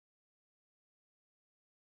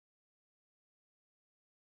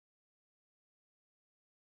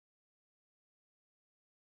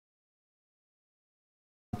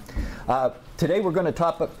Today we're going to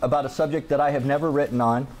talk about a subject that I have never written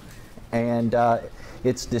on, and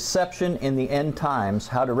it's deception in the end times,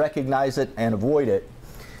 how to recognize it and avoid it.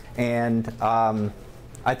 And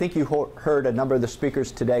I think you heard a number of the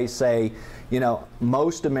speakers today say, you know,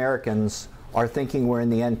 most Americans are thinking we're in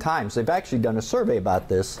the end times. They've actually done a survey about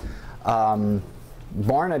this.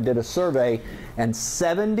 Barna did a survey, and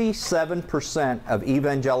 77% of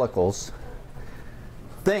evangelicals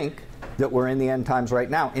think that we're in the end times right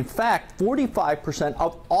now. In fact, 45%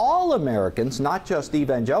 of all Americans, not just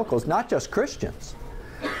evangelicals, not just Christians,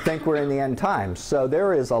 think we're in the end times. So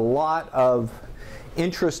there is a lot of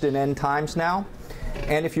interest in end times now.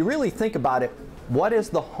 And if you really think about it, what is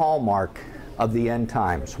the hallmark of the end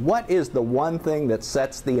times? What is the one thing that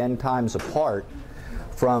sets the end times apart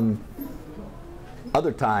from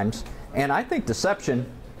other times? And I think deception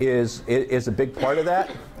is a big part of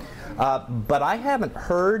that. But I haven't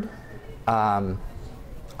heard a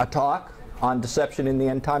talk on deception in the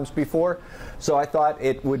end times before, so I thought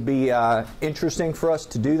it would be interesting for us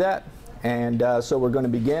to do that, and so we're going to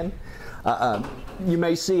begin. You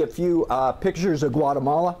may see a few pictures of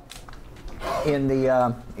Guatemala in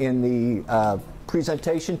the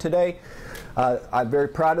presentation today. I'm very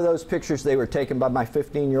proud of those pictures. They were taken by my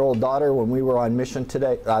 15-year-old daughter when we were on mission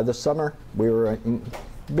today this summer. We were a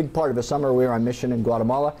big part of the summer we were on mission in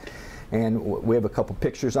Guatemala. And we have a couple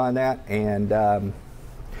pictures on that, and I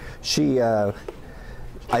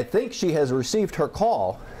think she has received her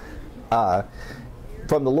call from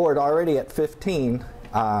the Lord already at 15.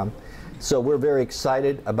 So we're very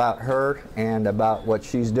excited about her and about what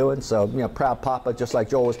she's doing. So, you know, proud papa, just like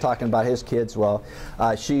Joel was talking about his kids. Well,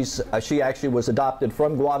 she actually was adopted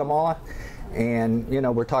from Guatemala, and you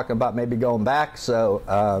know, we're talking about maybe going back. So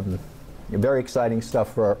very exciting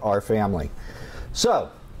stuff for our family. So,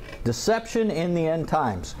 deception in the end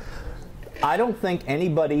times. I don't think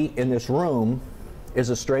anybody in this room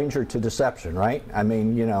is a stranger to deception, right? I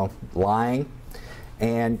mean, you know, lying.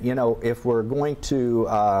 And, you know, if we're going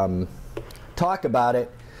to talk about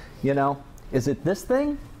it, you know, is it this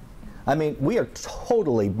thing? I mean, we are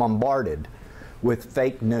totally bombarded with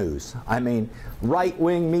fake news. I mean,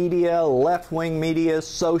 right-wing media, left-wing media,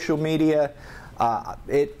 social media,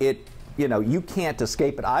 you know, you can't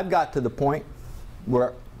escape it. I've got to the point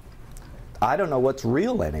where I don't know what's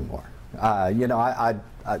real anymore. You know, I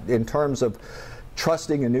in terms of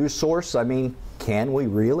trusting a news source, I mean, can we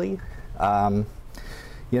really? You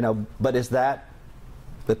know, but is that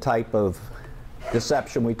the type of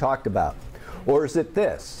deception we talked about? Or is it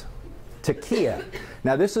this? Takia.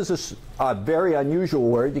 Now, this is a very unusual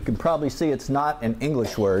word. You can probably see it's not an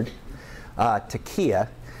English word, takia.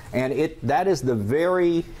 And that is the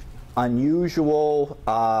very unusual,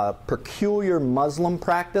 peculiar Muslim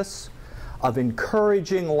practice of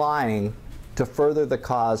encouraging lying to further the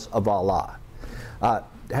cause of Allah.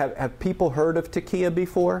 Have people heard of takia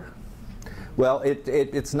before? Well,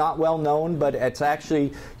 it's not well known, but it's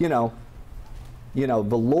actually, you know,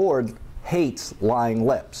 the Lord hates lying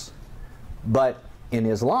lips. But in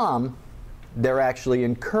Islam, they're actually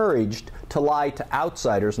encouraged to lie to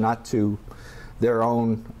outsiders, not to their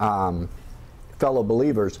own fellow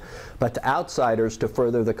believers, but to outsiders to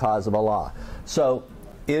further the cause of Allah. So,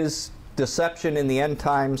 is deception in the end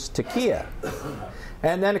times takia?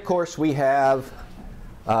 And then, of course, we have,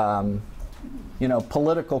 you know,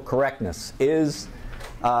 political correctness. Is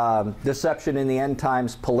deception in the end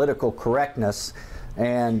times political correctness?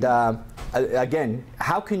 And again,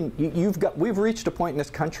 how can we've reached a point in this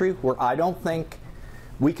country where I don't think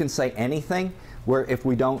we can say anything where if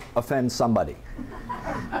we don't offend somebody.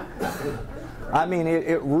 I mean,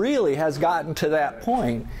 it really has gotten to that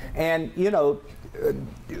point. And, you know,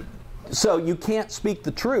 so you can't speak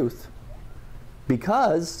the truth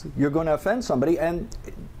because you're going to offend somebody. And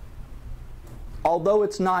although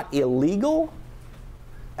it's not illegal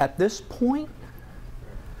at this point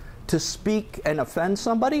to speak and offend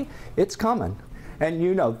somebody, it's coming. And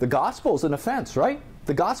you know, the gospel is an offense, right?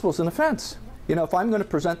 The gospel is an offense. You know, if I'm going to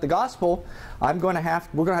present the gospel, we're going to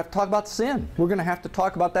have to talk about sin. We're going to have to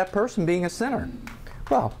talk about that person being a sinner.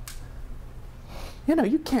 Well, you know,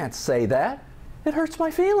 you can't say that. It hurts my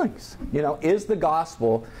feelings. You know, is the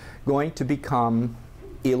gospel going to become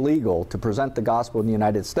illegal to present the gospel in the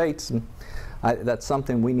United States? And that's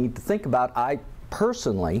something we need to think about. I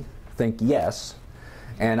personally think yes,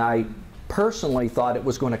 and I personally thought it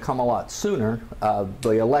was going to come a lot sooner.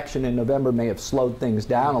 The election in November may have slowed things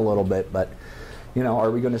down a little bit, but you know,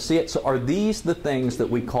 are we going to see it? So are these the things that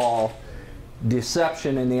we call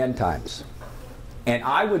deception in the end times? And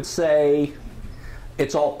I would say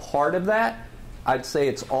it's all part of that. I'd say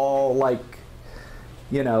it's all like,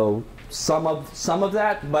 you know, some of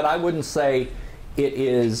that, but I wouldn't say it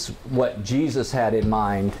is what Jesus had in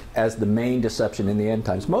mind as the main deception in the end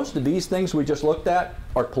times. Most of these things we just looked at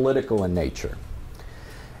are political in nature.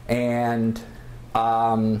 And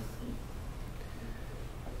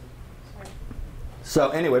so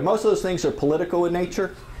anyway, most of those things are political in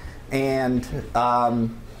nature. And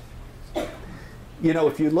you know,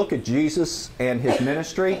 if you look at Jesus and his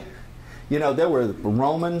ministry, you know, there were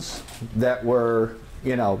Romans that were,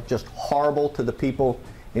 you know, just horrible to the people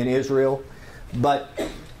in Israel. But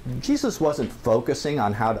Jesus wasn't focusing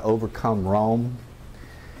on how to overcome Rome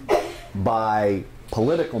by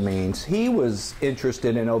political means. He was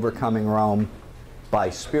interested in overcoming Rome by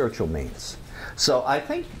spiritual means. So I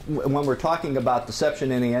think when we're talking about deception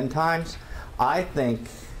in the end times, I think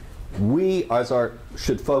we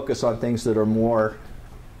should focus on things that are more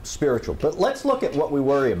spiritual. But let's look at what we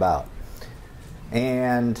worry about.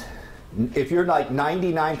 And if you're like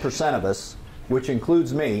 99% of us, which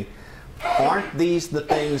includes me, aren't these the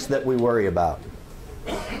things that we worry about?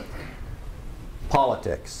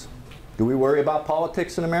 Politics. Do we worry about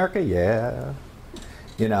politics in America? Yeah.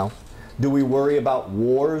 You know, do we worry about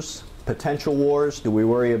wars, potential wars? Do we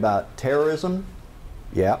worry about terrorism?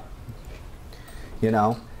 Yeah. You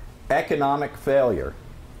know, economic failure.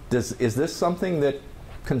 Is this something that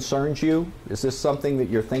concerns you? Is this something that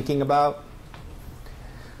you're thinking about?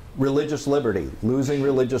 Religious liberty, losing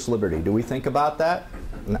religious liberty. Do we think about that?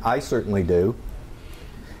 I certainly do.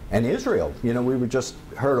 And Israel, you know, we just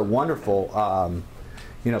heard a wonderful,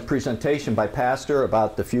 you know, presentation by Pastor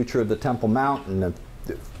about the future of the Temple Mount, and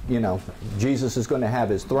you know, Jesus is going to have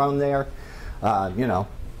his throne there. You know,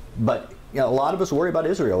 but you know, a lot of us worry about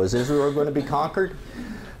Israel. Is Israel going to be conquered?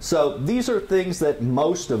 So these are things that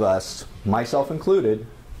most of us, myself included,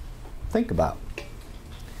 think about.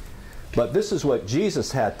 But this is what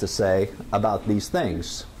Jesus had to say about these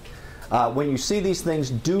things. When you see these things,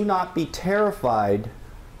 do not be terrified.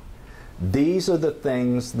 These are the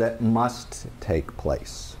things that must take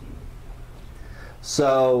place.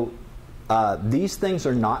 So these things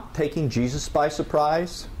are not taking Jesus by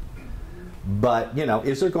surprise. But, you know,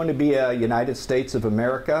 is there going to be a United States of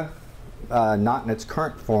America? Not in its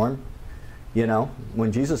current form. You know,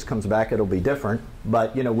 when Jesus comes back, it'll be different.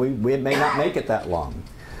 But, you know, we may not make it that long.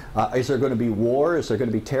 Is there going to be war? Is there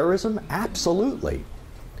going to be terrorism? Absolutely.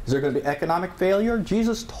 Is there going to be economic failure?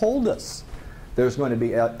 Jesus told us there's going to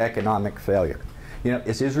be economic failure. You know,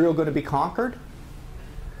 is Israel going to be conquered?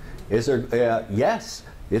 Is there? Yes,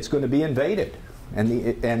 it's going to be invaded, and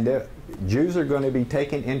the Jews are going to be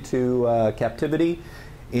taken into captivity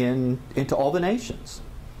into all the nations.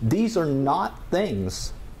 These are not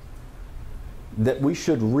things that we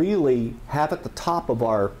should really have at the top of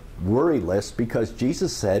our worry list, because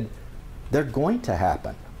Jesus said they're going to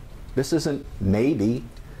happen. This isn't maybe,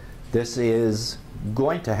 this is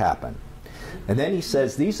going to happen. And then he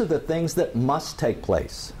says these are the things that must take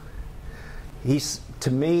place.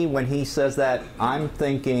 To me, when he says that, I'm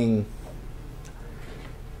thinking,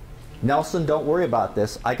 Nelson, don't worry about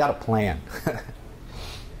this. I got a plan.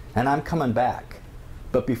 And I'm coming back.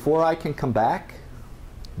 But before I can come back,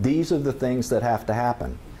 these are the things that have to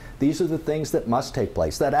happen. These are the things that must take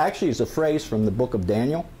place. That actually is a phrase from the book of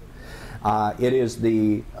Daniel. It is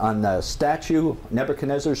on the statue,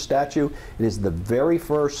 Nebuchadnezzar's statue, it is the very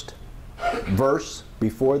first verse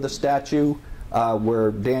before the statue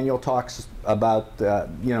where Daniel talks about,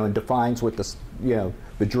 you know, and defines what the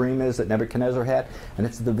dream is that Nebuchadnezzar had. And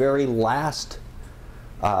it's the very last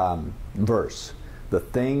verse, the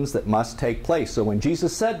things that must take place. So when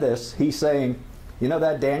Jesus said this, he's saying, you know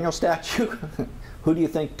that Daniel statue? Who do you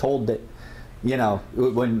think told that, you know,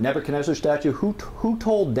 when Nebuchadnezzar's statue, who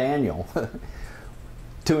told Daniel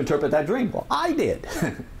to interpret that dream? Well, I did.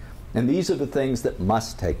 And these are the things that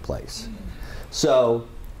must take place. So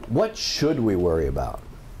what should we worry about?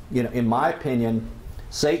 You know, in my opinion,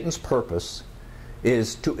 Satan's purpose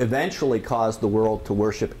is to eventually cause the world to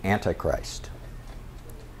worship Antichrist.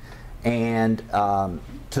 And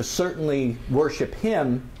to certainly worship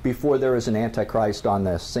him before there is an Antichrist on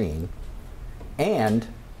the scene. And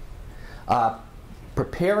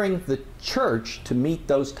preparing the church to meet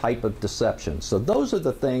those type of deceptions. So those are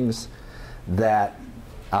the things that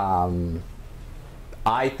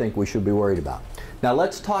I think we should be worried about. Now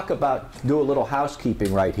let's do a little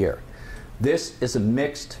housekeeping right here. This is a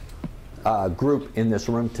mixed group in this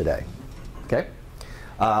room today. Okay?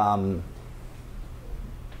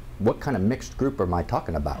 What kind of mixed group am I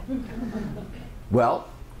talking about? Well,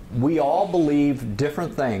 we all believe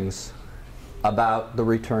different things about the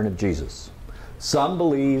return of Jesus. Some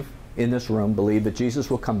in this room believe that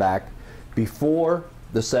Jesus will come back before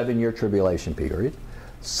the 7-year tribulation period.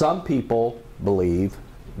 Some people believe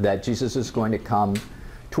that Jesus is going to come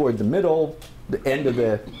toward the middle, the end of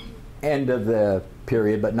the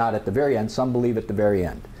period, but not at the very end. Some believe at the very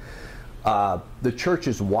end. The church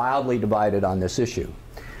is wildly divided on this issue.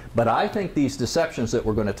 But I think these deceptions that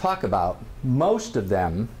we're going to talk about, most of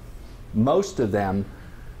them, the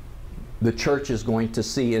church is going to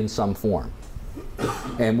see in some form.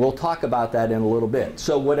 And we'll talk about that in a little bit.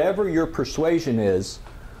 So whatever your persuasion is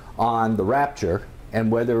on the rapture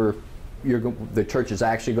and whether the church is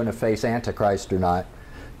actually going to face Antichrist or not,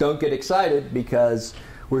 don't get excited, because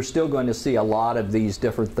we're still going to see a lot of these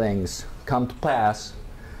different things come to pass,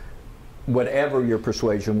 whatever your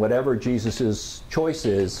persuasion, whatever Jesus' choice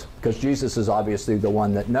is, because Jesus is obviously the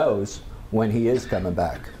one that knows when he is coming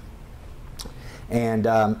back. And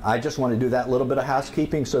I just want to do that little bit of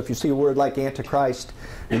housekeeping. So if you see a word like Antichrist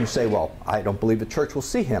and you say, well, I don't believe the church will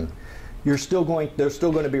see him, there's still going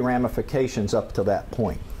to be ramifications up to that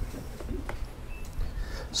point.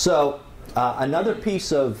 So another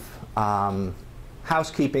piece of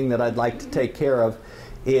housekeeping that I'd like to take care of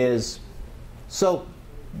is, so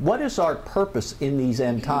what is our purpose in these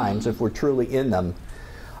end times if we're truly in them?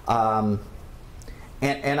 And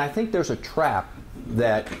I think there's a trap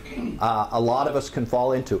that a lot of us can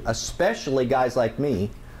fall into, especially guys like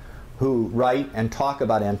me who write and talk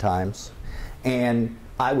about end times. And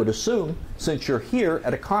I would assume, since you're here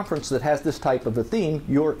at a conference that has this type of a theme,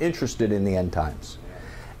 you're interested in the end times.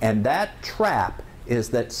 And that trap is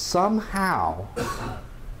that somehow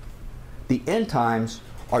the end times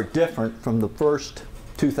are different from the first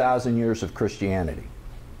 2,000 years of Christianity.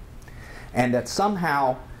 And that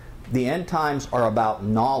somehow the end times are about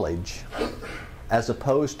knowledge as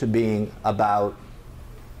opposed to being about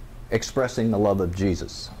expressing the love of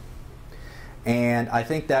Jesus. And I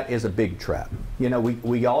think that is a big trap. You know,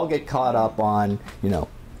 we all get caught up on, you know,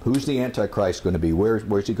 who's the Antichrist going to be?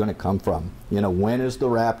 Where's he going to come from? You know, when is the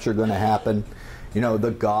rapture going to happen? You know,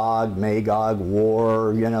 the Gog-Magog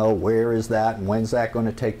war, you know, where is that and when's that going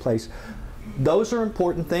to take place? Those are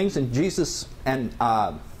important things, and Jesus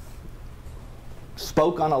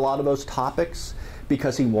spoke on a lot of those topics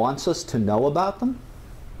because he wants us to know about them.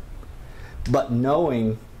 But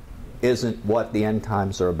knowing isn't what the end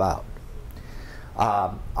times are about.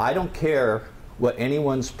 I don't care what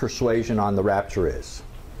anyone's persuasion on the rapture is,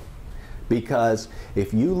 because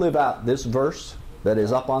if you live out this verse that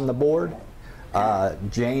is up on the board,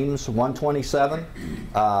 James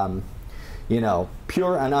 1:27, you know,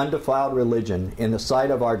 pure and undefiled religion in the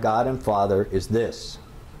sight of our God and Father is this: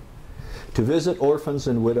 to visit orphans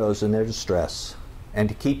and widows in their distress, and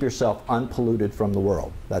to keep yourself unpolluted from the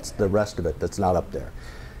world. That's the rest of it that's not up there.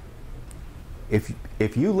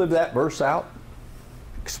 If you live that verse out,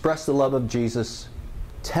 express the love of Jesus,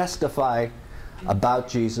 testify about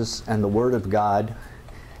Jesus and the Word of God,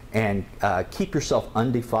 and keep yourself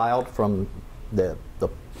undefiled from the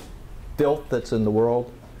filth that's in the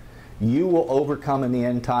world, you will overcome in the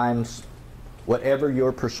end times whatever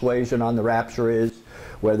your persuasion on the rapture is,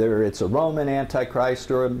 whether it's a Roman Antichrist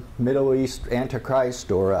or a Middle East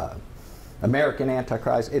Antichrist or a American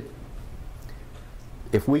Antichrist.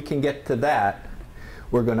 If we can get to that,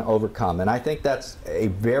 we're going to overcome. And I think that's a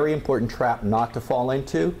very important trap not to fall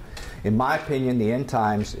into. In my opinion, the end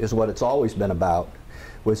times is what it's always been about,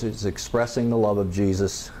 which is expressing the love of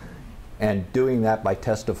Jesus and doing that by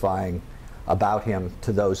testifying about him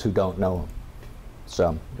to those who don't know him.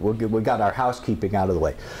 So we got our housekeeping out of the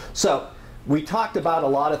way. So we talked about a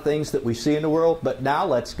lot of things that we see in the world, but now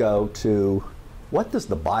let's go to, what does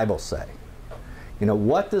the Bible say? You know,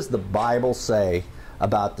 what does the Bible say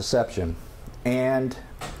about deception? And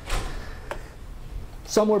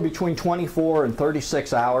somewhere between 24 and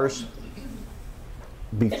 36 hours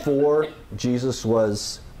before Jesus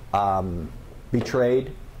was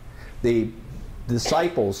betrayed, the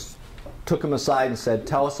disciples took him aside and said,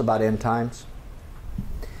 "Tell us about end times."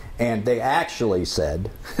 And they actually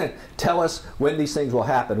said, "Tell us when these things will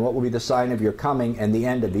happen, what will be the sign of your coming and the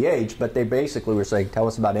end of the age." But they basically were saying, "Tell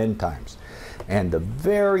us about end times." And the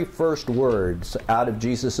very first words out of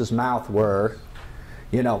Jesus' mouth were,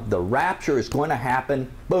 you know, the rapture is going to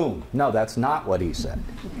happen, boom. No, that's not what he said.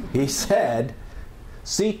 He said,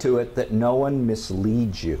 see to it that no one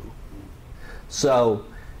misleads you. So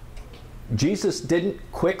Jesus didn't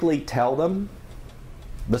quickly tell them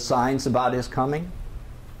the signs about his coming.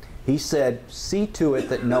 He said, see to it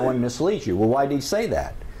that no one misleads you. Well, why did he say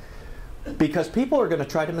that? Because people are going to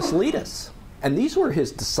try to mislead us. And these were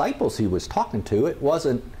his disciples he was talking to. It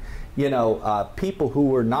wasn't, you know, people who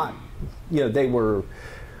were not, you know, they were,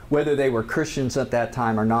 whether they were Christians at that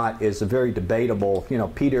time or not is a very debatable. You know,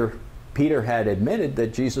 Peter Peter had admitted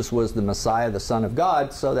that Jesus was the Messiah, the Son of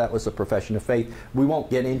God, so that was a profession of faith. We won't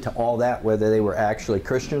get into all that, whether they were actually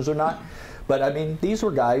Christians or not. But I mean, these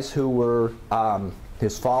were guys who were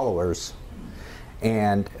his followers.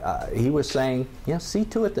 And he was saying, see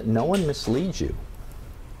to it that no one misleads you.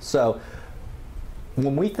 So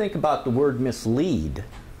when we think about the word mislead,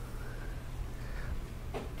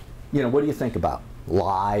 what do you think about?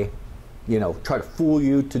 Lie, try to fool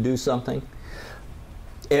you to do something.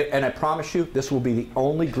 And I promise you, this will be the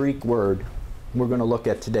only Greek word we're going to look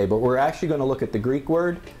at today. But we're actually going to look at the Greek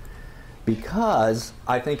word because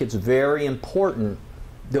I think it's very important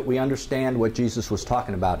that we understand what Jesus was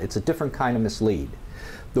talking about. It's a different kind of mislead.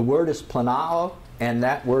 The word is planao, and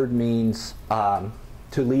that word means to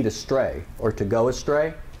lead astray or to go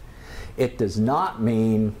astray. It does not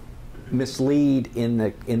mean mislead in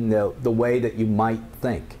the way that you might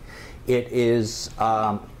think. It is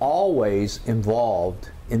always involved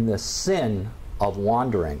in the sin of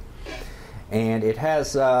wandering. And it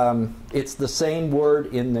has, it's the same word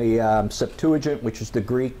in the Septuagint, which is the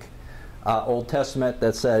Greek Old Testament,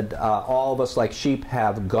 that said, all of us like sheep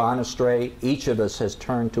have gone astray. Each of us has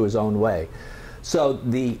turned to his own way. So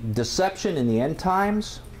the deception in the end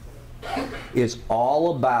times is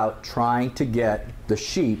all about trying to get the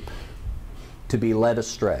sheep to be led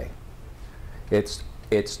astray. It's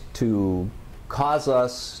to cause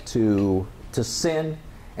us to sin,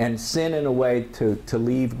 and sin in a way to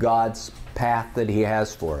leave God's path that he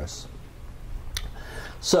has for us.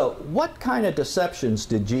 So what kind of deceptions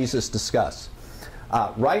did Jesus discuss?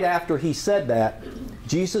 Right after he said that,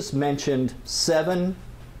 Jesus mentioned 7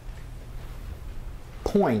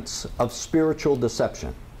 points of spiritual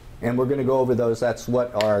deception. And we're going to go over those. That's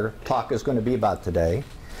what our talk is going to be about today.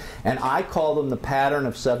 And I call them the pattern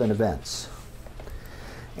of 7 events.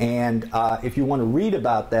 And if you want to read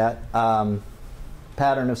about that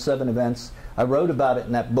pattern of 7 events, I wrote about it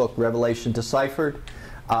in that book, Revelation Deciphered.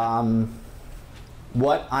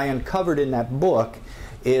 What I uncovered in that book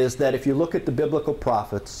is that if you look at the biblical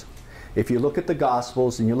prophets, if you look at the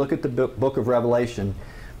Gospels, and you look at the book of Revelation,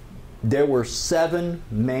 there were 7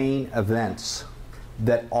 main events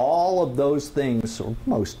that all of those things, or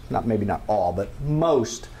most, maybe not all, but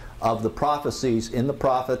most of the prophecies in the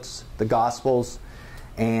prophets, the Gospels,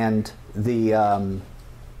 and the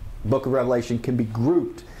book of Revelation can be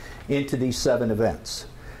grouped into these 7 events.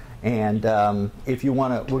 And if you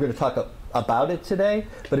want to, we're going to talk about it today,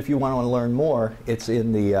 but if you want to learn more, it's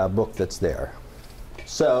in the book that's there.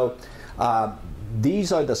 So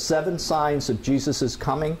these are the 7 signs of Jesus'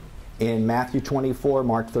 coming in Matthew 24,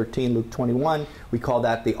 Mark 13, Luke 21. We call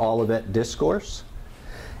that the Olivet Discourse.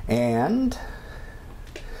 And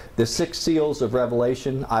the 6 seals of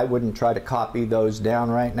Revelation, I wouldn't try to copy those down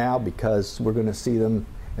right now because we're going to see them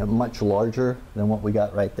much larger than what we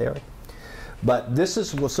got right there. But this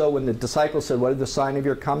is, so when the disciples said, what is the sign of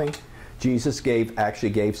your coming? Jesus actually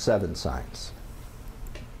gave 7 signs.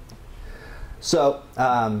 So,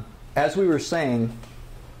 as we were saying,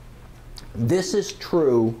 this is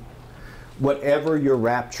true whatever your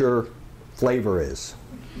rapture flavor is.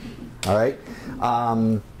 All right?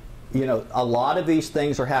 A lot of these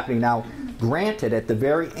things are happening. Now, granted, at the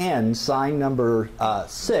very end, sign number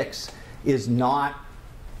 6 is not,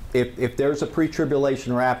 if there's a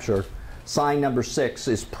pre-tribulation rapture, sign number 6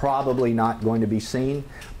 is probably not going to be seen,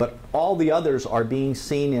 but all the others are being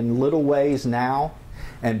seen in little ways now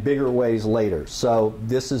and bigger ways later. So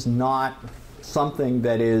this is not something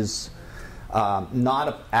that is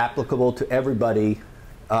not applicable to everybody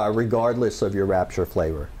regardless of your rapture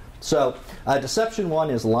flavor. So deception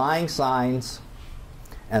 1 is lying signs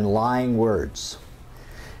and lying words.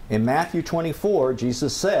 In Matthew 24,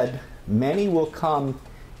 Jesus said, many will come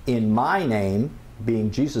in my name,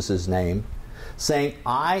 being Jesus' name, saying,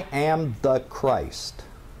 I am the Christ,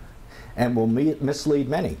 and will mislead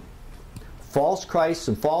many. False Christs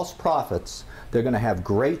and false prophets, they're going to have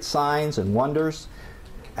great signs and wonders,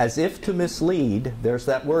 as if to mislead, there's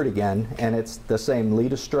that word again, and it's the same,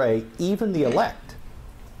 lead astray, even the elect.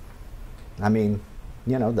 I mean,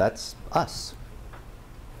 that's us.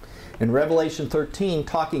 In Revelation 13,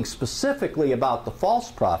 talking specifically about the false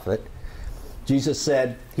prophet, Jesus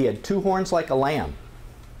said he had 2 horns like a lamb.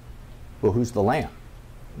 Well, who's the lamb?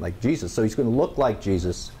 Like Jesus. So he's going to look like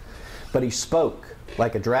Jesus. But he spoke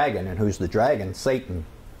like a dragon. And who's the dragon? Satan.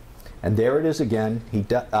 And there it is again.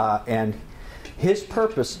 And his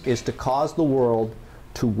purpose is to cause the world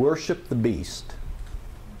to worship the beast.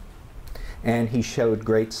 And he showed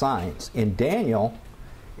great signs. In Daniel,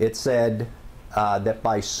 it said that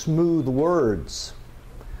by smooth words,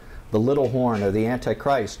 the little horn, or the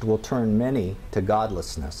Antichrist, will turn many to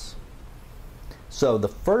godlessness. So the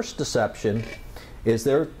first deception is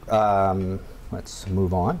there, let's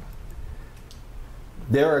move on.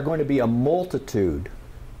 There are going to be a multitude.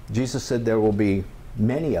 Jesus said there will be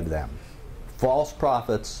many of them, false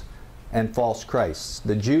prophets and false Christs.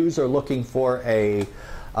 The Jews are looking for a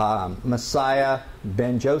Messiah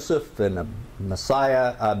ben Joseph and a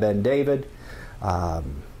Messiah ben David. The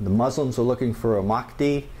Muslims are looking for a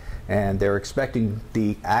Mahdi, and they're expecting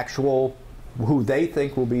the actual, who they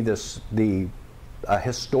think will be the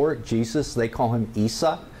historic Jesus. They call him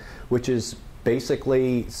Isa, which is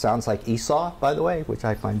basically sounds like Esau, by the way, which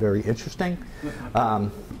I find very interesting.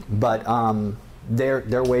 But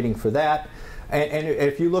they're waiting for that. And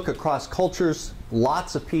if you look across cultures,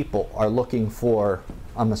 lots of people are looking for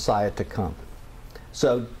a Messiah to come.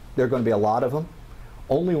 So there are going to be a lot of them.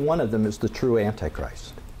 Only one of them is the true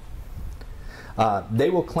Antichrist. They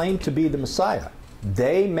will claim to be the Messiah.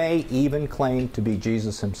 They may even claim to be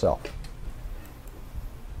Jesus himself.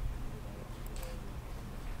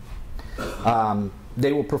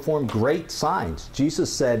 They will perform great signs.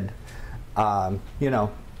 Jesus said,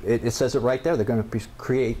 it says it right there. They're going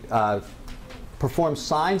to perform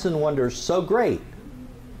signs and wonders so great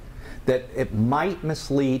that it might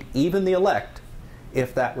mislead even the elect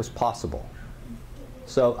if that was possible.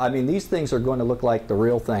 So, I mean, these things are going to look like the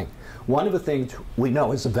real thing. One of the things we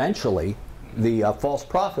know is eventually the false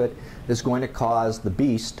prophet is going to cause the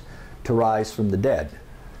beast to rise from the dead.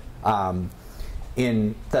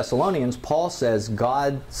 In Thessalonians, Paul says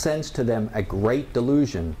God sends to them a great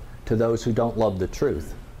delusion to those who don't love the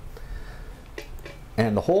truth.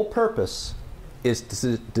 And the whole purpose is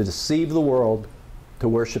to deceive the world to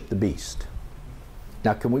worship the beast.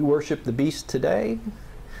 Now, can we worship the beast today?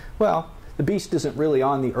 Well, the beast isn't really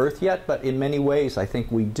on the earth yet, but in many ways I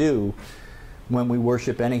think we do when we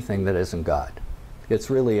worship anything that isn't God. It's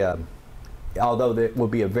really although it will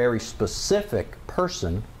be a very specific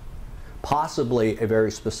person, possibly a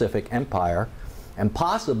very specific empire, and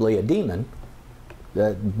possibly a demon.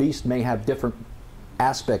 The beast may have different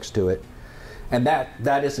aspects to it, and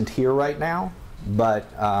that isn't here right now, but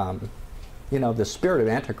the spirit of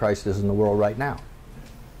Antichrist is in the world right now.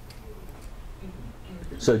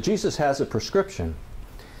 So Jesus has a prescription.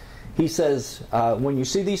 He says, when you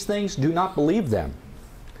see these things, do not believe them,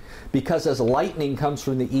 because as lightning comes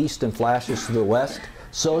from the east and flashes to the west,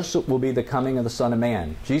 so will be the coming of the Son of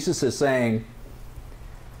Man. Jesus is saying,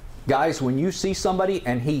 guys, when you see somebody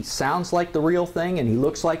and he sounds like the real thing and he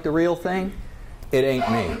looks like the real thing, it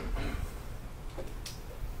ain't me.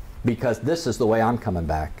 Because this is the way I'm coming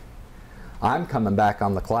back. I'm coming back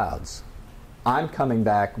on the clouds. I'm coming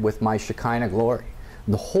back with my Shekinah glory.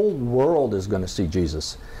 The whole world is going to see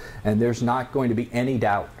Jesus, and there's not going to be any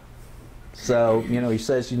doubt. So, he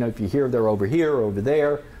says, if you hear they're over here or over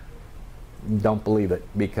there, don't believe it,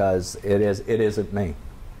 because it isn't me.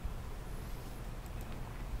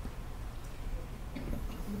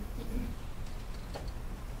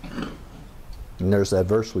 And there's that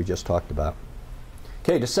verse we just talked about.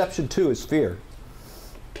 Okay, deception 2 is fear.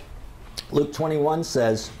 Luke 21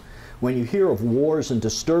 says, when you hear of wars and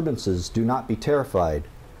disturbances, do not be terrified,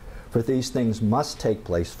 for these things must take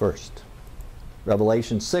place first.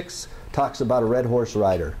 Revelation 6 talks about a red horse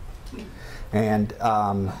rider. And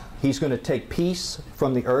he's going to take peace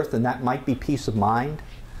from the earth, and that might be peace of mind.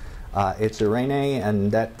 It's Irene,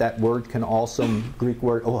 and that word can also, Greek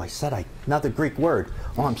word, not the Greek word.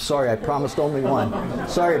 Oh, I'm sorry, I promised only one.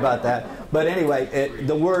 Sorry about that. But anyway,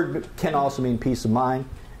 the word can also mean peace of mind.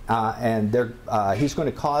 And he's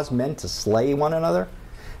going to cause men to slay one another,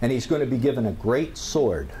 and he's going to be given a great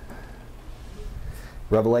sword.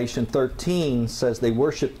 Revelation 13 says they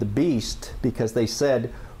worshiped the beast because they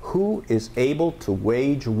said, who is able to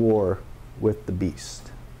wage war with the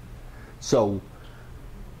beast? So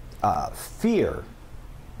fear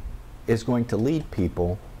is going to lead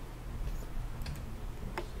people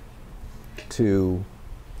to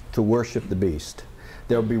worship the beast.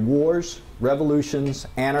 There will be wars, revolutions,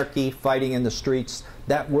 anarchy, fighting in the streets.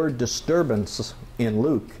 That word disturbance in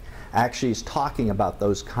Luke actually is talking about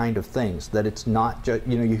those kind of things. That it's not just,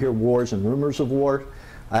 you hear wars and rumors of war.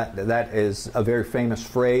 That is a very famous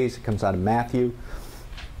phrase. It comes out of Matthew.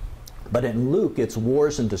 But in Luke, it's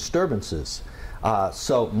wars and disturbances.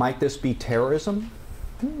 So might this be terrorism?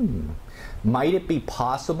 Might it be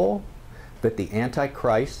possible that the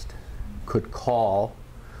Antichrist could call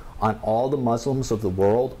on all the Muslims of the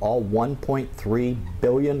world, all 1.3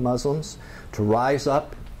 billion Muslims, to rise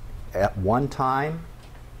up at one time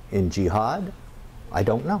in jihad? I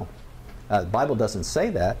don't know. The Bible doesn't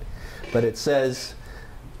say that, but it says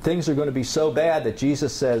things are going to be so bad that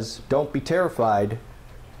Jesus says, don't be terrified,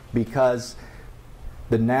 because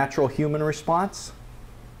the natural human response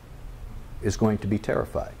is going to be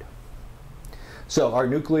terrified. So are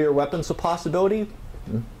nuclear weapons a possibility?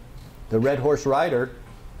 The Red Horse Rider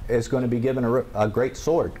is going to be given a great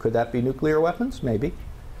sword. Could that be nuclear weapons? Maybe.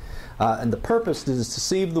 And the purpose is to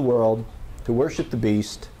deceive the world, to worship the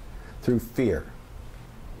beast through fear.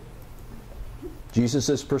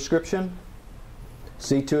 Jesus' prescription?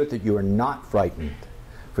 See to it that you are not frightened,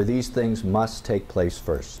 for these things must take place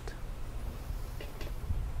first.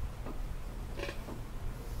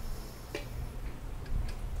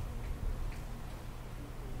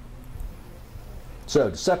 So,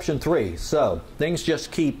 deception 3. So, things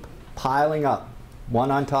just keep piling up, one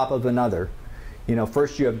on top of another. You know,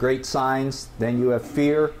 first you have great signs, then you have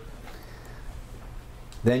fear,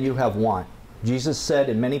 then you have want. Jesus said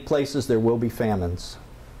in many places there will be famines.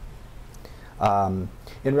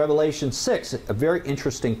 In Revelation 6, a very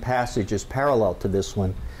interesting passage is parallel to this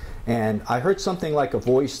one. And I heard something like a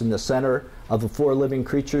voice in the center of the 4 living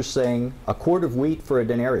creatures saying, "A quart of wheat for a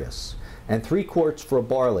denarius, and 3 quarts for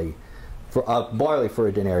barley for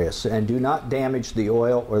a denarius, and do not damage the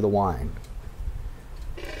oil or the wine."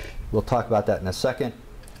 We'll talk about that in a second.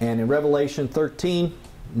 And in Revelation 13,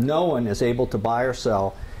 no one is able to buy or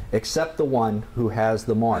sell except the one who has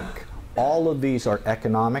the mark. All of these are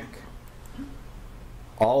economic.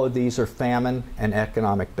 All of these are famine and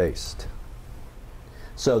economic based.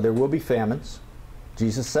 So there will be famines.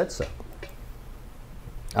 Jesus said so.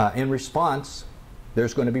 In response,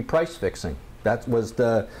 there's going to be price fixing. That was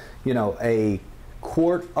the, a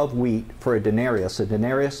quart of wheat for a denarius. A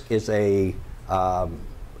denarius is a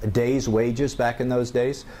day's wages back in those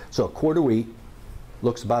days. So a quart of wheat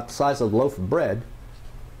looks about the size of a loaf of bread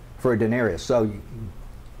for a denarius. So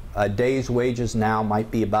a day's wages now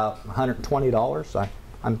might be about $120.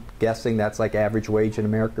 I'm guessing that's like average wage in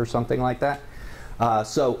America or something like that.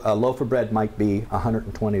 So a loaf of bread might be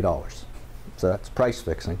 $120. So that's price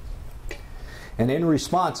fixing. And in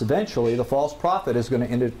response, eventually, the false prophet is going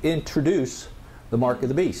to introduce the mark of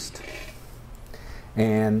the beast.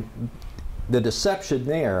 And the deception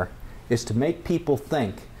there is to make people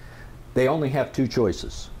think they only have 2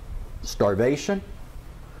 choices: starvation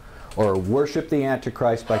or worship the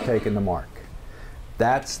Antichrist by taking the mark.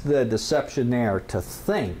 That's the deception there, to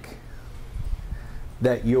think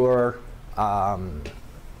that your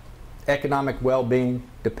economic well-being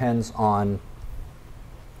depends on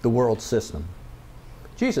the world system.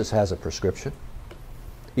 Jesus has a prescription.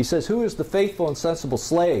 He says, "Who is the faithful and sensible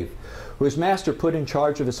slave who his master put in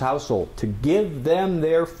charge of his household to give them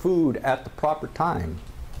their food at the proper time?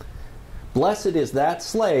 Blessed is that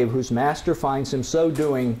slave whose master finds him so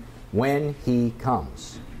doing when he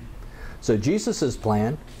comes." So Jesus'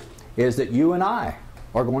 plan is that you and I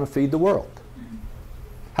are going to feed the world.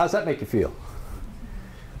 How does that make you feel?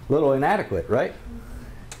 A little inadequate, right?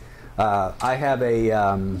 I have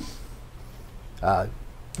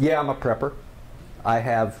I'm a prepper. I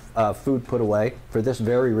have food put away for this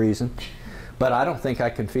very reason. But I don't think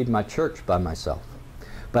I can feed my church by myself.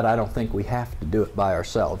 But I don't think we have to do it by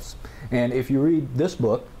ourselves. And if you read this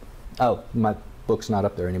book, my book's not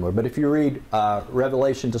up there anymore, but if you read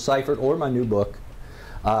Revelation Deciphered or my new book,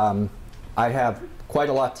 I have quite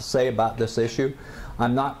a lot to say about this issue.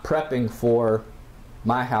 I'm not prepping for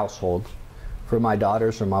my household, for my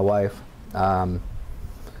daughters or my wife. I'm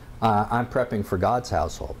prepping for God's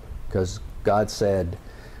household, because God said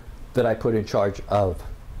that I put in charge of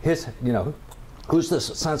His, who's this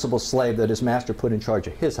sensible slave that his master put in charge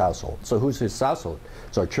of his household? So who's his household?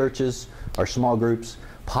 It's our churches, our small groups,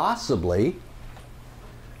 possibly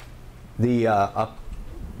the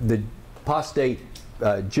apostate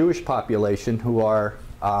Jewish population who are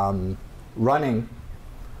running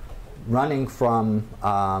from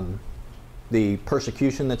the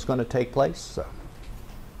persecution that's going to take place. So.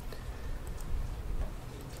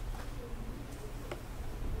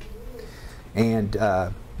 And,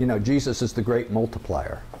 Jesus is the great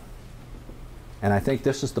multiplier. And I think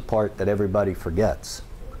this is the part that everybody forgets.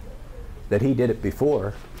 That He did it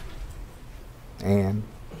before. And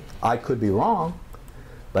I could be wrong,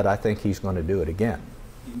 but I think He's going to do it again.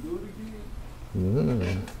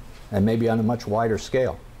 And maybe on a much wider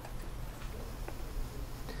scale.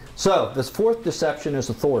 So, this fourth deception is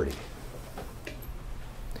authority.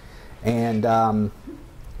 And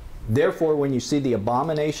therefore, when you see the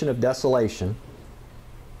abomination of desolation,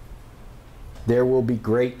 there will be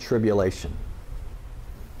great tribulation.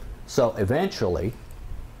 So eventually,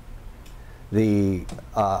 the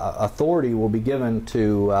authority will be given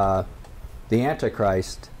to the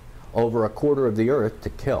Antichrist over a quarter of the earth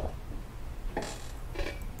to kill.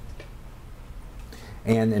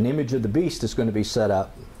 And an image of the beast is going to be set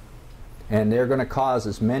up. And they're going to cause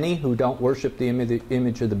as many who don't worship the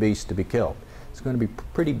image of the beast to be killed. It's going to be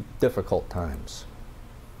pretty difficult times.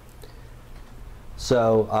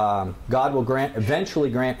 So God will eventually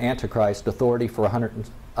grant Antichrist authority for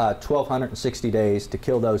 1,260 days to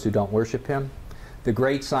kill those who don't worship him. The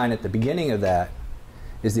great sign at the beginning of that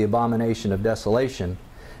is the abomination of desolation.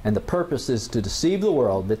 And the purpose is to deceive the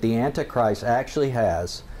world that the Antichrist actually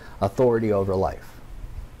has authority over life.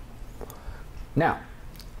 Now,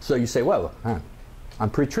 so you say, well, I'm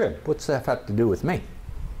pre-trib. What's that have to do with me?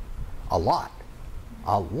 A lot.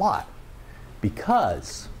 A lot.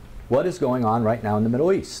 Because what is going on right now in the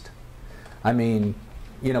Middle East? I mean,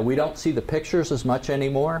 you know, we don't see the pictures as much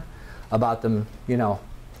anymore about them, you know,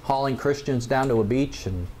 hauling Christians down to a beach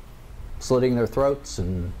and slitting their throats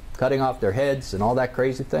and cutting off their heads and all that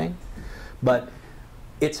crazy thing. But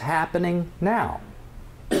it's happening now.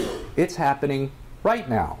 It's happening right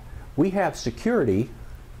now. We have security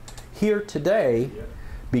here today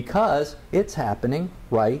because it's happening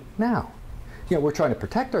right now. You know, we're trying to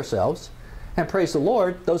protect ourselves, and praise the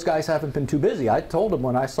Lord, those guys haven't been too busy. I told them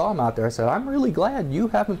when I saw them out there, I said, I'm really glad you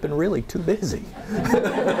haven't been really too busy.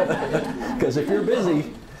 Because if you're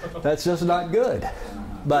busy, that's just not good.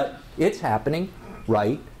 But it's happening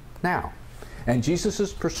right now. And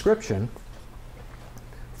Jesus' prescription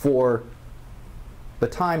for the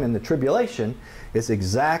time in the tribulation is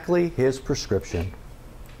exactly his prescription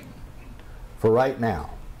for right now.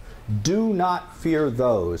 Do not fear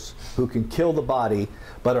those who can kill the body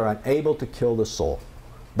but are unable to kill the soul,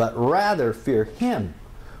 but rather fear him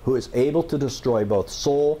who is able to destroy both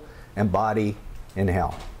soul and body in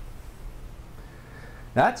hell.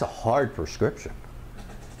 That's a hard prescription.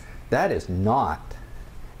 That is not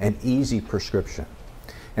an easy prescription.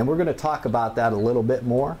 And we're going to talk about that a little bit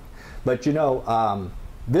more. But you know,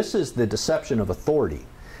 this is the deception of authority.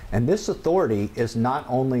 And this authority is not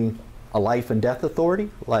only a life and death authority,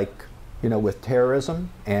 like, you know, with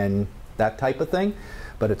terrorism and that type of thing,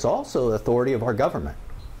 but it's also the authority of our government.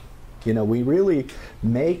 You know, we really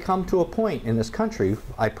may come to a point in this country,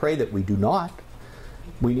 I pray that we do not.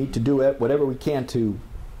 We need to do whatever we can to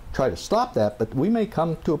try to stop that, but we may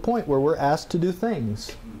come to a point where we're asked to do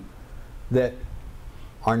things that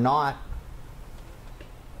are not,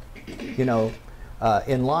 you know,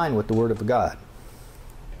 in line with the Word of God.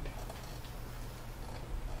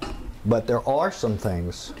 But there are some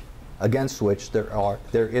things against which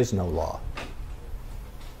there is no law.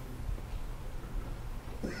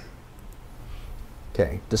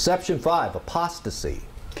 Okay, deception 5, apostasy.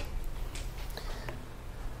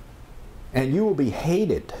 And you will be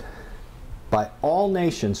hated by all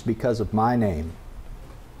nations because of my name.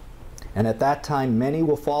 And at that time many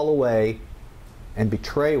will fall away and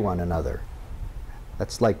betray one another.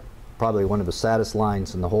 That's like probably one of the saddest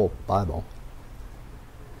lines in the whole Bible.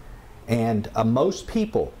 And most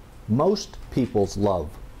people's love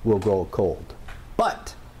will grow cold.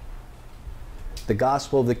 But the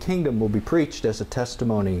gospel of the kingdom will be preached as a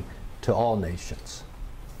testimony to all nations.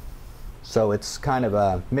 So it's kind of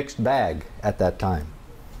a mixed bag at that time.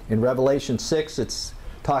 In Revelation 6, it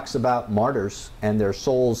talks about martyrs and their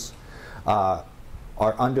souls are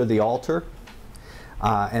under the altar.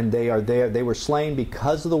 And they are there. They were slain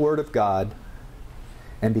because of the word of God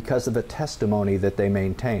and because of a testimony that they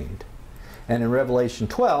maintained. And in Revelation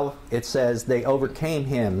 12, it says they overcame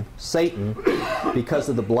him, Satan, because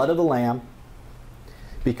of the blood of the Lamb,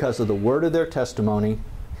 because of the word of their testimony,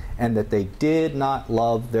 and that they did not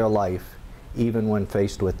love their life even when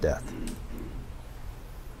faced with death.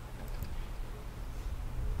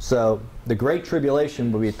 So the Great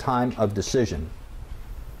Tribulation will be a time of decision.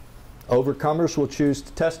 Overcomers will choose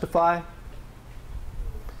to testify,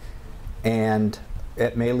 and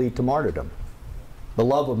it may lead to martyrdom. The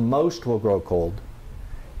love of most will grow cold.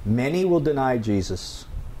 Many will deny Jesus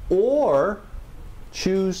or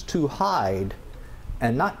choose to hide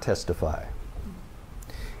and not testify.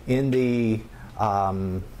 In the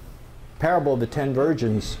parable of the 10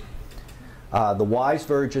 virgins, the wise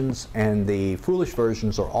virgins and the foolish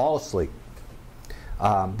virgins are all asleep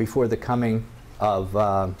before the coming of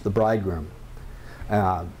the bridegroom.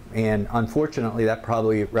 And unfortunately, that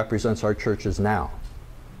probably represents our churches now.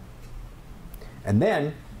 And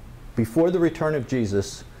then, before the return of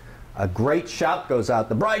Jesus, a great shout goes out,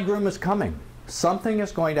 the bridegroom is coming. Something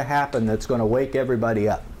is going to happen that's going to wake everybody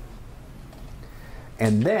up.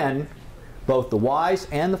 And then, both the wise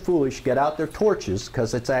and the foolish get out their torches,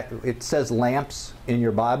 because it says lamps in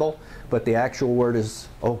your Bible, but the actual word is,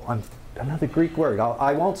 another Greek word.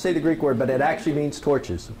 I won't say the Greek word, but it actually means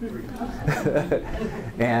torches.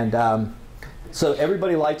 And So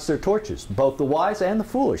everybody lights their torches. Both the wise and the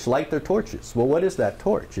foolish light their torches. Well, what is that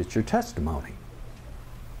torch? It's your testimony.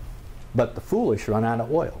 But the foolish run out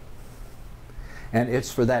of oil. And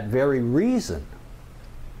it's for that very reason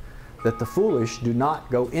that the foolish do not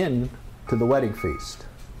go in to the wedding feast.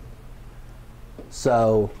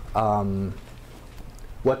 So,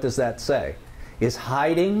 what does that say? Is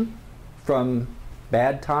hiding from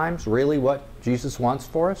bad times really what Jesus wants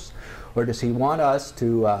for us? Or does he want us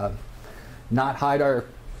to not hide our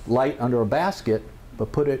light under a basket,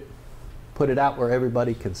 but put it out where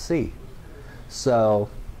everybody can see? So,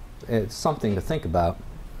 it's something to think about.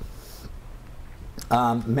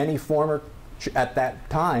 At that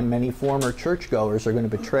time, many former churchgoers are going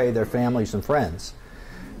to betray their families and friends.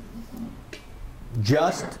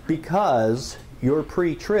 Just because you're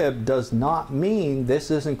pre-trib does not mean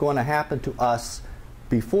this isn't going to happen to us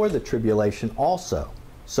before the tribulation also.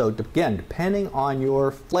 So again, depending on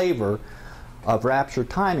your flavor of rapture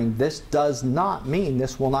timing, this does not mean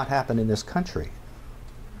this will not happen in this country.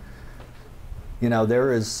 You know,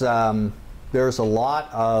 there's a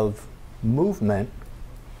lot of movement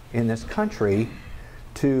in this country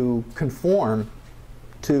to conform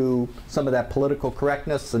to some of that political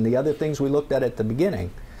correctness and the other things we looked at the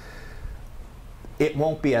beginning. It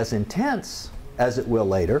won't be as intense as it will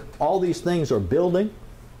later. All these things are building,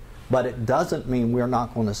 but it doesn't mean we're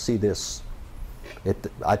not going to see this.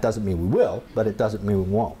 It doesn't mean we will, but it doesn't mean we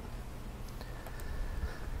won't.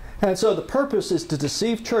 And so the purpose is to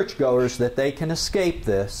deceive churchgoers that they can escape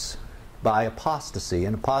this by apostasy.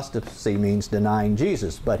 And apostasy means denying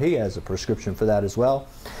Jesus, but he has a prescription for that as well.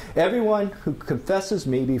 Everyone who confesses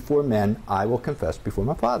me before men, I will confess before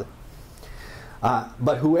my Father.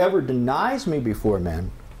 But whoever denies me before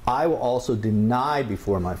men, I will also deny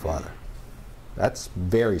before my Father. That's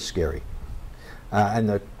very scary. And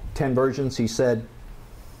the 10 virgins, he said,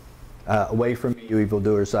 away from me, you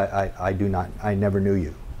evildoers, I never knew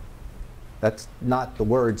you. That's not the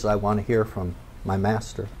words I want to hear from my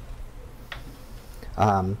master.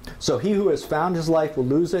 So he who has found his life will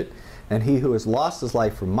lose it, and he who has lost his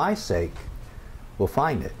life for my sake will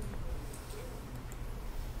find it.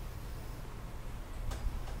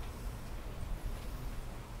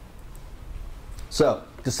 So,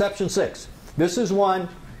 deception 6. This is one,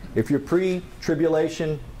 if you're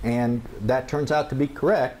pre-tribulation and that turns out to be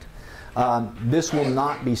correct, this will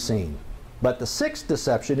not be seen. But the 6th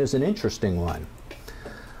deception is an interesting one.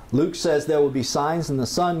 Luke says there will be signs in the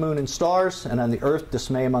sun, moon, and stars, and on the earth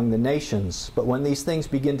dismay among the nations. But when these things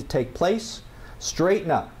begin to take place,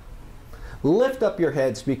 straighten up. Lift up your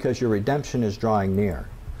heads because your redemption is drawing near.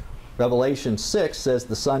 Revelation 6 says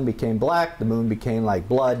the sun became black, the moon became like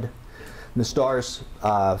blood, and the stars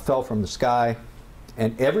fell from the sky,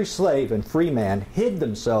 and every slave and free man hid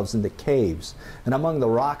themselves in the caves and among the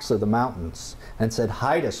rocks of the mountains, and said,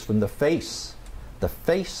 hide us from the face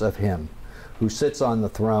of him who sits on the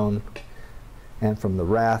throne, and from the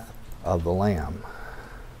wrath of the Lamb.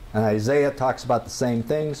 And Isaiah talks about the same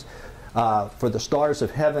things. For the stars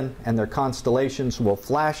of heaven and their constellations will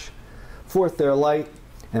flash forth their light,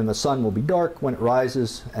 and the sun will be dark when it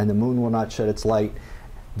rises, and the moon will not shed its light.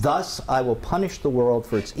 Thus I will punish the world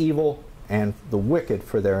for its evil, and the wicked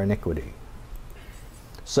for their iniquity.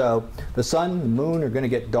 So the sun and the moon are going to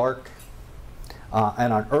get dark.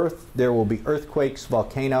 And on earth there will be earthquakes,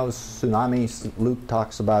 volcanoes, tsunamis. Luke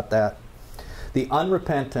talks about that. The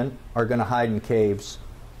unrepentant are going to hide in caves,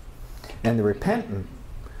 and the repentant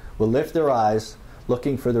will lift their eyes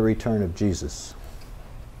looking for the return of Jesus.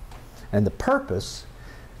 And the purpose,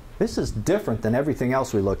 this is different than everything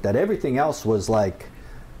else we looked at. Everything else was like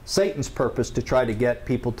Satan's purpose to try to get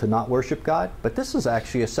people to not worship God, but this is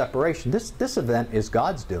actually a separation. This event is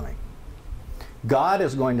God's doing. God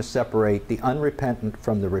is going to separate the unrepentant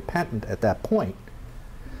from the repentant at that point.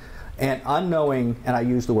 And unknowing, and I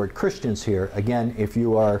use the word Christians here, again, if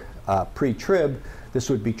you are pre-trib, this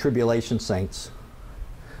would be tribulation saints,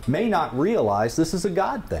 may not realize this is a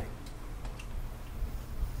God thing.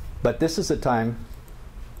 But this is a time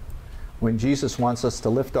when Jesus wants us to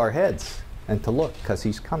lift our heads and to look, because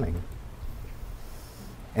he's coming.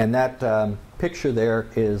 And that picture there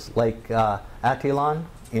is Lake Attilan.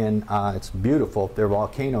 It's beautiful. There are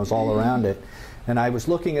volcanoes all around it. And I was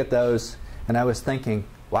looking at those, and I was thinking,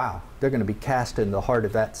 wow, they're going to be cast in the heart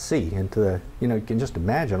of that sea. Into the, you can just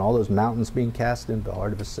imagine all those mountains being cast into the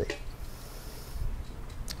heart of a sea.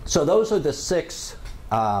 So those are the 6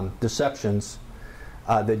 deceptions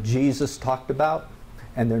that Jesus talked about,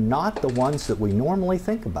 and they're not the ones that we normally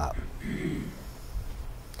think about.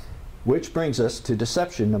 Which brings us to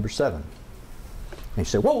deception number 7. And you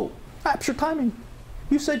say, whoa, rapture timing.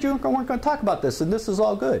 You said you weren't going to talk about this, and this is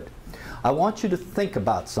all good. I want you to think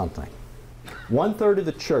about something. 1/3 of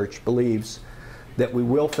the church believes that we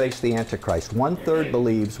will face the Antichrist. 1/3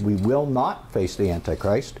 believes we will not face the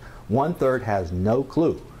Antichrist. 1/3 has no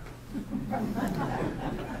clue.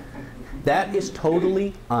 That is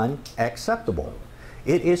totally unacceptable.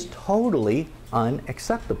 It is totally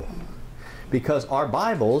unacceptable. Because our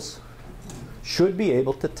Bibles should be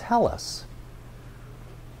able to tell us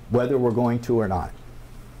whether we're going to or not.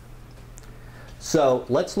 So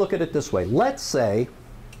let's look at it this way. Let's say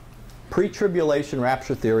pre-tribulation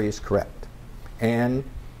rapture theory is correct, and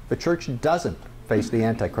the church doesn't face the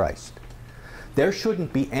Antichrist. There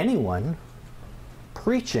shouldn't be anyone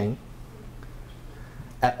preaching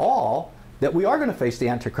at all that we are going to face the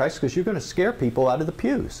Antichrist, because you're going to scare people out of the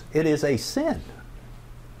pews. It is a sin.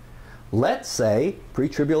 Let's say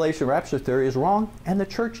pre-tribulation rapture theory is wrong and the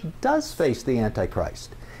church does face the Antichrist.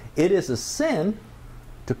 It is a sin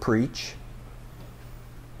to preach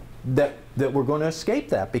that we're going to escape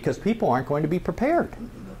that, because people aren't going to be prepared.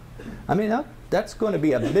 I mean, that's going to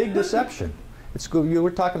be a big deception. You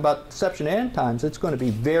were talking about deception in end times. It's going to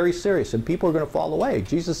be very serious, and people are going to fall away.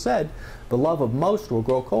 Jesus said, the love of most will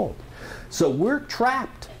grow cold. So we're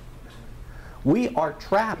trapped. We are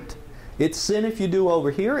trapped. It's sin if you do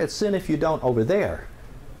over here. It's sin if you don't over there.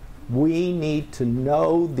 We need to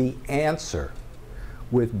know the answer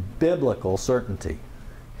with biblical certainty.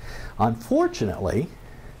 Unfortunately,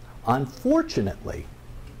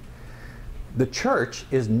 the church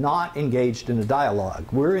is not engaged in a dialogue.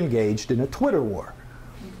 We're engaged in a Twitter war.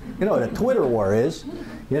 You know what a Twitter war is?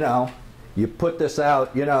 You know, you put this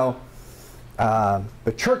out, you know,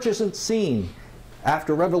 the church isn't seen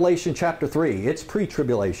after Revelation chapter 3. It's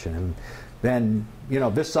pre-tribulation. And then, you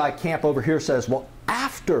know, this side camp over here says, well,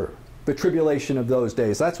 after the tribulation of those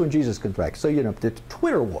days, that's when Jesus comes back. So, you know, the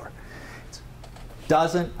Twitter war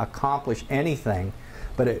doesn't accomplish anything,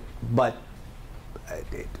 but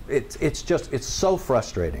it's so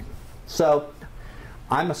frustrating. So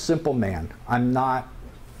I'm a simple man. I'm not,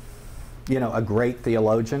 you know, a great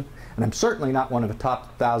theologian, and I'm certainly not one of the top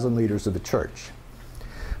 1,000 leaders of the church.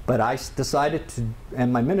 But I decided to,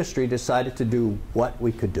 and my ministry decided to do what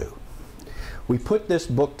we could do. We put this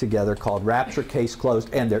book together called Rapture Case Closed,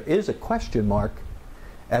 and there is a question mark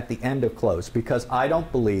at the end of closed, because I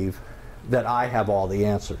don't believe that I have all the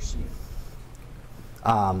answers.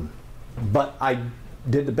 But I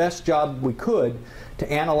did the best job we could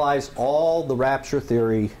to analyze all the rapture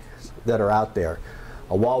theories that are out there.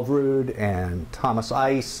 Walvoord and Thomas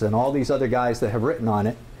Ice and all these other guys that have written on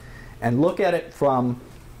it, and look at it from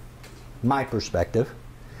my perspective.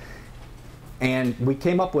 And we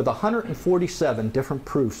came up with 147 different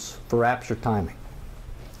proofs for rapture timing.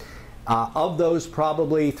 Of those,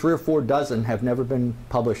 probably 3 or 4 dozen have never been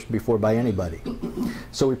published before by anybody.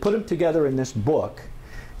 So we put them together in this book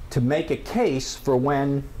to make a case for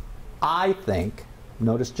when I think,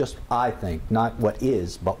 notice just I think, not what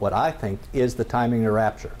is, but what I think is the timing of the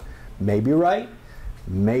rapture. Maybe right,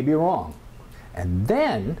 maybe wrong. And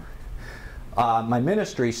then my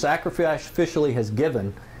ministry sacrificially has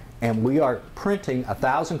given, and we are printing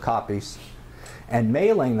 1,000 copies and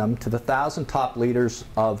mailing them to the 1,000 top leaders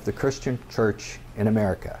of the Christian church in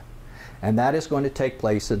America. And that is going to take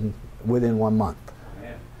place within 1 month.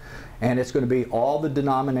 And it's going to be all the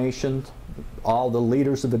denominations, all the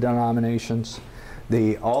leaders of the denominations,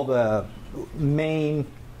 all the main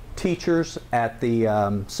teachers at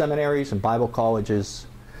the seminaries and Bible colleges,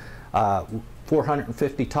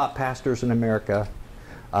 450 top pastors in America,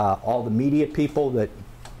 all the media people that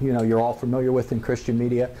you're all familiar with in Christian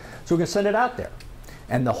media. So we're going to send it out there.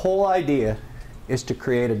 And the whole idea is to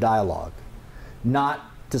create a dialogue. Not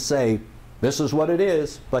to say, this is what it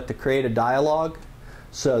is, but to create a dialogue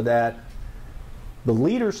so that the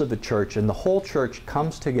leaders of the church and the whole church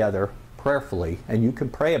comes together prayerfully, and you can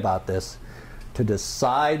pray about this, to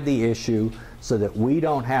decide the issue so that we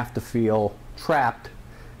don't have to feel trapped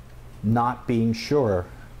not being sure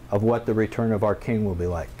of what the return of our King will be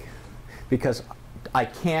like. Because I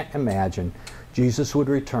can't imagine Jesus would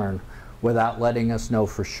return without letting us know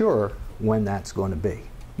for sure when that's going to be.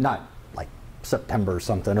 Not like September or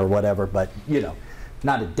something or whatever, but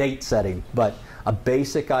not a date setting, but a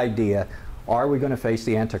basic idea. Are we going to face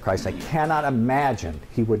the Antichrist? I cannot imagine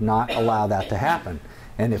he would not allow that to happen.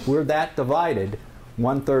 And if we're that divided,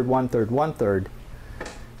 1/3, 1/3, 1/3,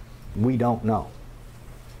 we don't know.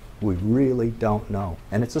 We really don't know.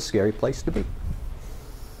 And it's a scary place to be.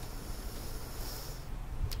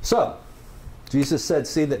 So, Jesus said,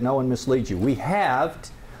 see that no one misleads you. We have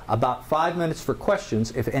about 5 minutes for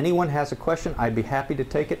questions. If anyone has a question, I'd be happy to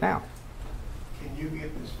take it now. Can you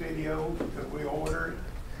get this video that we ordered?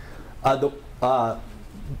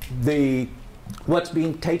 What's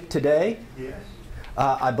being taped today, Yes.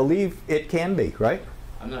 I believe it can be, right?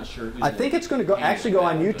 I'm not sure. I think it's going to actually go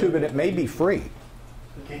on YouTube, and it may be free.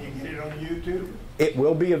 Can you get it on YouTube? It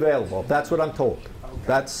will be available. That's what I'm told.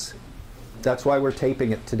 Okay. That's why we're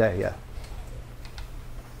taping it today, yeah.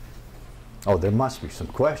 Oh, there must be some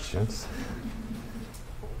questions.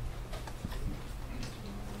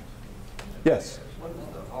 Yes? What is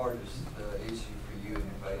the hardest issue for you in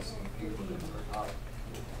facing people that are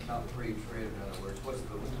not pre-trib? In other words, what's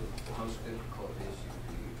the most difficult issue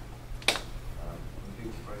for you? When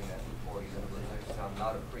people bring that before you, in other words, next time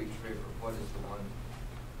not a pre-tribber, what is the one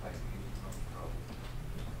that gives you the most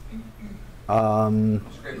trouble?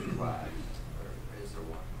 Scripture-wise, or is there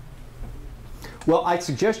one? Well, I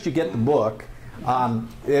suggest you get the book.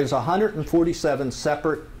 There's 147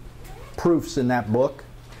 separate proofs in that book,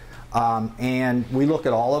 and we look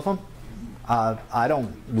at all of them. I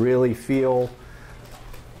don't really feel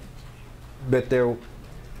that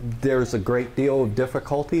there's a great deal of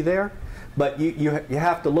difficulty there, but you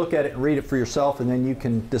have to look at it and read it for yourself, and then you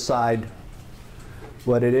can decide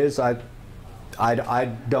what it is. I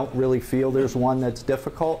don't really feel there's one that's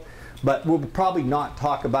difficult. But we'll probably not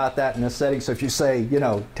talk about that in this setting. So if you say, you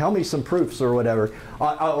know, tell me some proofs or whatever,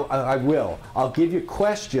 I will. I'll give you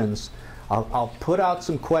questions. I'll put out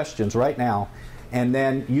some questions right now, and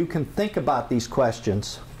then you can think about these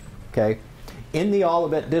questions, okay? In the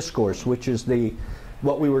Olivet Discourse, which is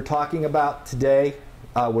what we were talking about today,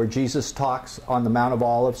 where Jesus talks on the Mount of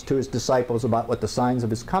Olives to his disciples about what the signs of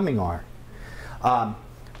his coming are.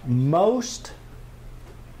 Most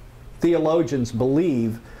theologians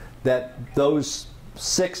believe that those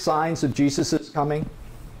 6 signs of Jesus' coming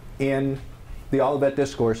in the Olivet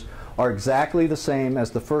Discourse are exactly the same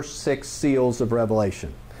as the first 6 seals of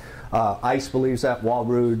Revelation. Ice believes that,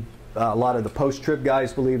 Walrood, a lot of the post-trib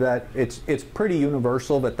guys believe that. It's pretty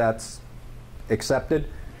universal that that's accepted.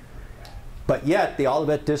 But yet, the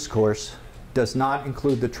Olivet Discourse does not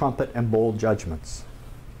include the trumpet and bowl judgments.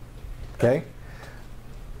 Okay?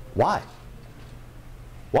 Why?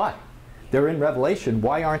 Why? They're in Revelation.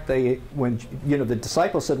 Why aren't they, when the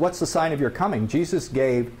disciples said, what's the sign of your coming? Jesus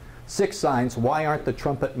gave 6 signs. Why aren't the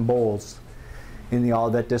trumpet and bowls in the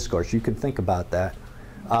Olivet Discourse? You can think about that.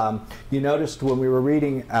 You noticed when we were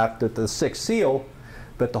reading after the 6th seal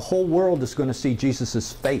that the whole world is going to see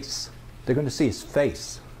Jesus' face. They're going to see his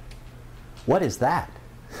face. What is that?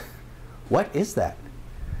 What is that?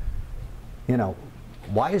 You know,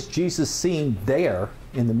 why is Jesus seen there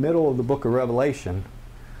in the middle of the book of Revelation?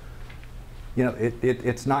 You know,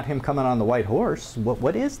 it's not him coming on the white horse.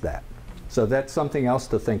 What is that? So that's something else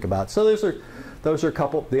to think about. So those are a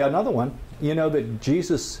couple. Another one, you know, that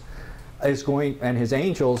Jesus is going, and his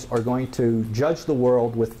angels are going to judge the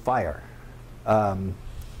world with fire.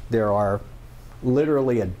 There are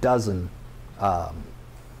literally a dozen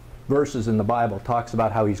verses in the Bible talks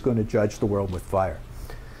about how he's going to judge the world with fire.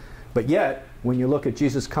 But yet, when you look at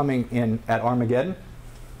Jesus coming in at Armageddon,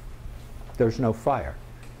 there's no fire.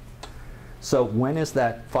 So when is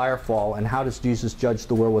that fire fall, and how does Jesus judge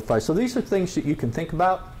the world with fire? So these are things that you can think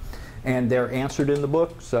about, and they're answered in the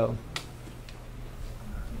book. So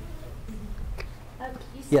You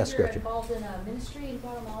said yes, you're Gretchen. involved in a ministry in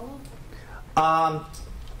Guatemala?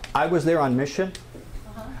 I was there on mission.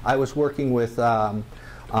 I was working with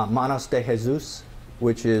Manos de Jesus,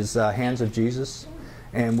 which is Hands of Jesus.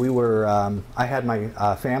 And we were, I had my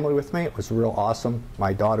family with me. It was real awesome.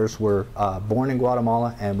 My daughters were born in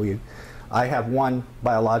Guatemala, and I have one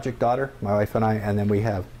biologic daughter, my wife and I, and then we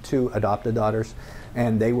have 2 adopted daughters.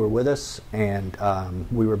 And they were with us, and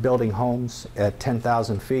we were building homes at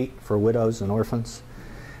 10,000 feet for widows and orphans,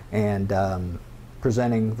 and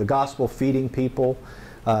presenting the gospel, feeding people.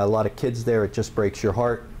 A lot of kids there. It just breaks your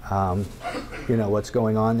heart, you know, what's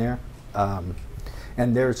going on there.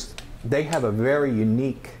 And they have a very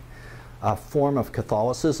unique form of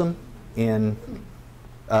Catholicism in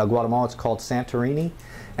Guatemala. It's called Santorini,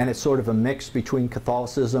 and it's sort of a mix between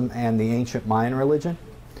Catholicism and the ancient Mayan religion.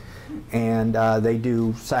 And they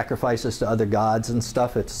do sacrifices to other gods and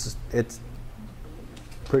stuff. It's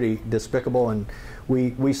pretty despicable, and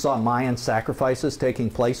we saw Mayan sacrifices taking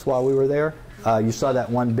place while we were there. You saw that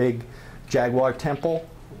one big jaguar temple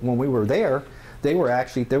when we were there. There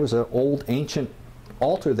was an old ancient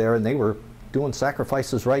altar there, and they were doing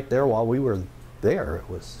sacrifices right there while we were there. It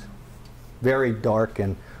was very dark,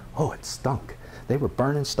 and it stunk. They were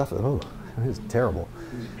burning stuff. It was terrible.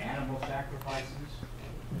 Animal sacrifices?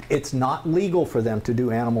 It's not legal for them to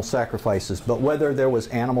do animal sacrifices, but whether there was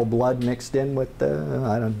animal blood mixed in with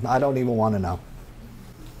I don't even want to know.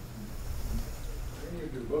 Are any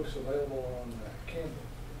of your books available on Kindle?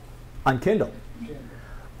 On Kindle? Kindle.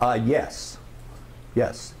 Yes.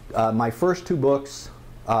 Yes. My first two books,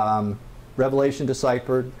 Revelation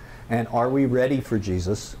Deciphered and Are We Ready for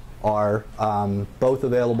Jesus, are both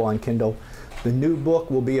available on Kindle. The new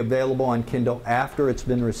book will be available on Kindle after it's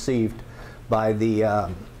been received by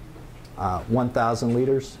the 1,000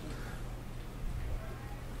 leaders.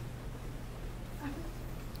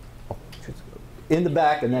 In the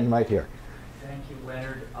back and then right here. Thank you,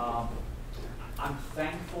 Leonard. I'm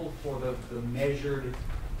thankful for the measured,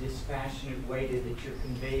 dispassionate way that you're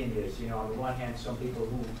conveying this. You know, on the one hand, some people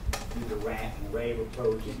who do the rant and rave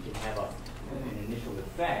approach, it can have an initial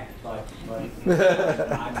effect, but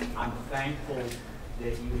I'm thankful that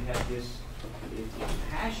you have this. It's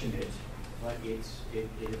passionate, but it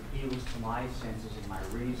appeals to my senses and my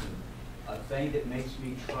reason. A thing that makes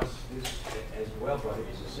me trust this as well, brother,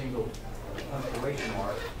 is a single punctuation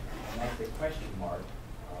mark, and that's the question mark.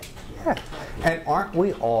 Yeah. And aren't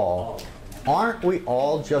we all? Aren't we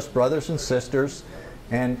all just brothers and sisters,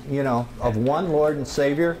 and you know, of one Lord and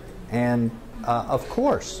Savior? And of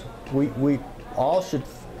course, we all should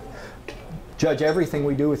judge everything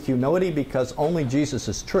we do with humility, because only Jesus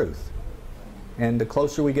is truth. And the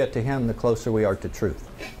closer we get to Him, the closer we are to truth.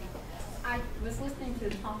 I was listening to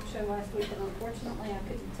the talk show last week, and unfortunately I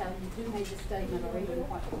couldn't tell you who made the statement or even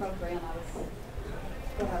what program I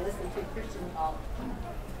listened to, Christian Talk.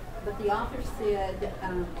 But the author said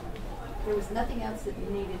there was nothing else that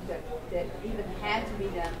needed that even had to be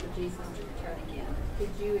done for Jesus to return again. Could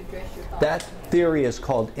you address your thoughts? That theory is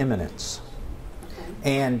called imminence.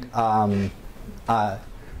 Okay. And I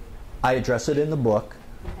address it in the book,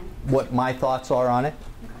 what my thoughts are on it.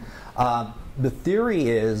 The theory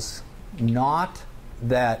is not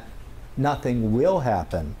that nothing will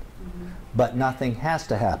happen, but nothing has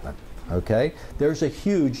to happen. Okay? There's a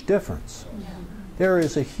huge difference. There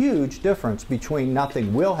is a huge difference between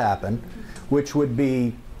nothing will happen, which would be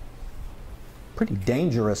a pretty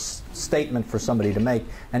dangerous statement for somebody to make,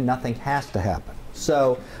 and nothing has to happen.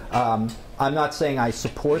 So I'm not saying I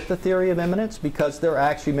support the theory of imminence, because there are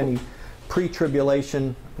actually many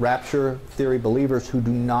pre-tribulation rapture theory believers who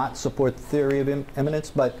do not support the theory of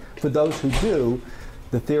imminence. But for those who do,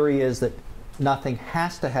 the theory is that nothing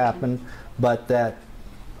has to happen, but that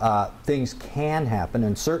things can happen.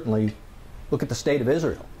 And certainly, look at the state of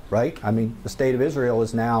Israel, right? I mean, the state of Israel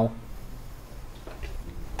is now,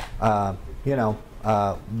 was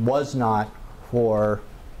not for,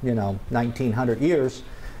 1900 years,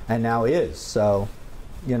 and now is. So,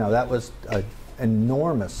 that was an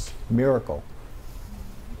enormous miracle.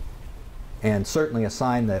 And certainly a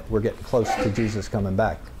sign that we're getting close to Jesus coming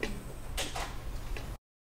back.